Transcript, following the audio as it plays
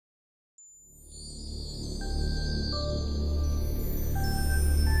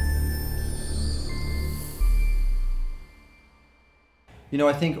You know,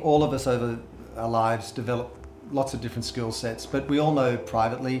 I think all of us over our lives develop lots of different skill sets, but we all know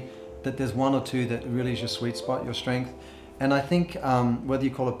privately that there's one or two that really is your sweet spot, your strength. And I think whether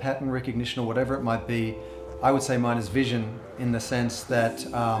you call it pattern recognition or whatever it might be, I would say mine is vision, in the sense that,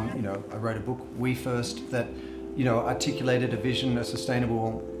 you know, I wrote a book, We First, that, you know, articulated a vision, a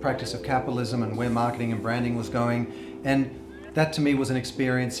sustainable practice of capitalism and where marketing and branding was going. And that to me was an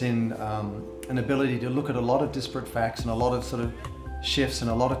experience in an ability to look at a lot of disparate facts and a lot of sort of shifts and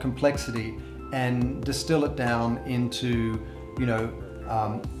a lot of complexity and distill it down into, you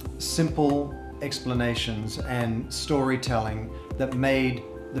know, simple explanations and storytelling that made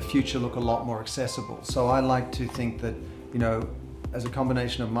the future look a lot more accessible. So I like to think that, you know, as a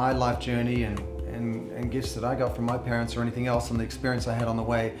combination of my life journey and gifts that I got from my parents or anything else and the experience I had on the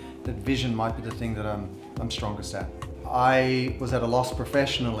way, that vision might be the thing that I'm strongest at. I was at a loss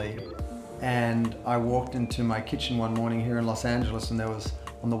professionally, and I walked into my kitchen one morning here in Los Angeles, and there was,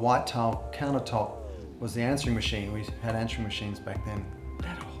 on the white tile countertop, was the answering machine. We had answering machines back then,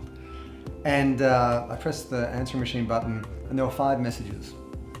 that old. And I pressed the answering machine button, and there were 5 messages.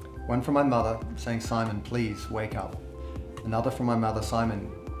 One from my mother saying, "Simon, please wake up." Another from my mother,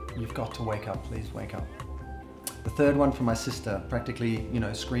 "Simon, you've got to wake up, please wake up." The third one from my sister, practically, you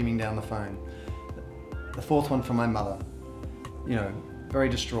know, screaming down the phone. The fourth one from my mother, you know, very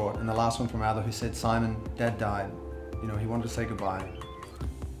distraught. And the last one from my mother, who said, "Simon, Dad died. You know, he wanted to say goodbye.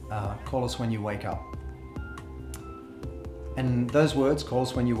 Call us when you wake up." And those words, "call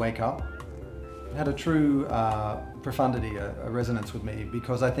us when you wake up," had a true profundity, a resonance with me,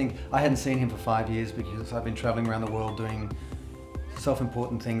 because I think I hadn't seen him for 5 years because I've been traveling around the world doing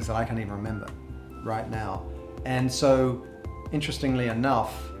self-important things that I can't even remember right now. And so, interestingly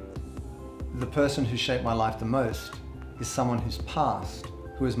enough, the person who shaped my life the most is someone who's passed,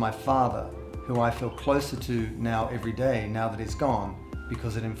 who is my father, who I feel closer to now every day, now that he's gone,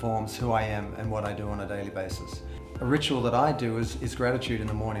 because it informs who I am and what I do on a daily basis. A ritual that I do is gratitude in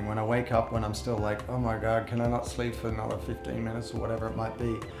the morning. When I wake up, when I'm still like, oh my God, can I not sleep for another 15 minutes or whatever it might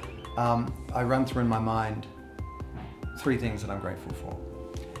be, I run through in my mind 3 things that I'm grateful for.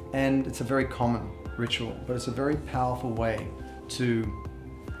 And it's a very common ritual, but it's a very powerful way to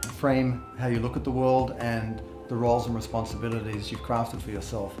frame how you look at the world and the roles and responsibilities you've crafted for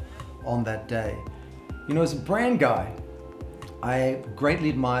yourself on that day. You know, as a brand guy, I greatly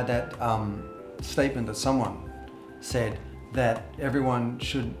admire that statement that someone said, that everyone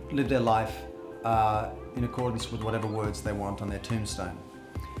should live their life in accordance with whatever words they want on their tombstone.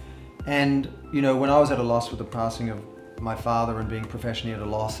 And, you know, when I was at a loss with the passing of my father and being professionally at a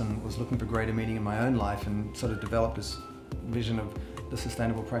loss and was looking for greater meaning in my own life and sort of developed this vision of the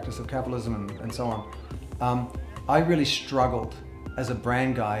sustainable practice of capitalism and so on, I really struggled as a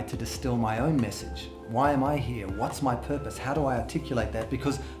brand guy to distill my own message. Why am I here? What's my purpose? How do I articulate that?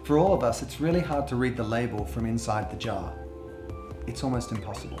 Because for all of us, it's really hard to read the label from inside the jar. It's almost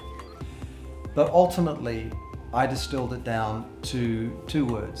impossible. But ultimately, I distilled it down to 2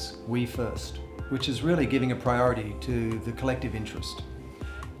 words, we first, which is really giving a priority to the collective interest.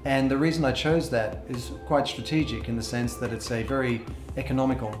 And the reason I chose that is quite strategic, in the sense that it's a very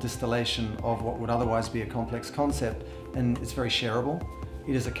economical distillation of what would otherwise be a complex concept, and it's very shareable.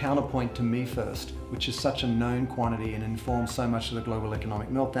 It is a counterpoint to me first, which is such a known quantity and informs so much of the global economic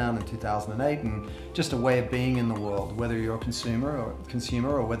meltdown in 2008, and just a way of being in the world, whether you're a consumer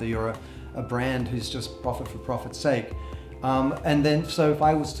or whether you're a brand who's just profit for profit's sake. And then, so if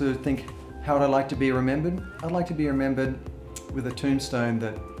I was to think, how would I like to be remembered? I'd like to be remembered with a tombstone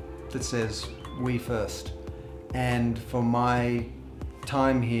that says, we first. And for my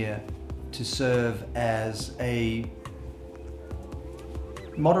time here to serve as a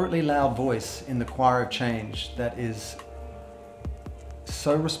moderately loud voice in the choir of change that is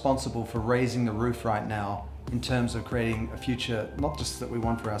so responsible for raising the roof right now in terms of creating a future, not just that we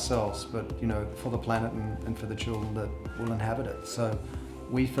want for ourselves, but, you know, for the planet and for the children that will inhabit it. So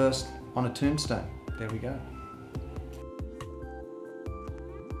we first on a tombstone. There we go.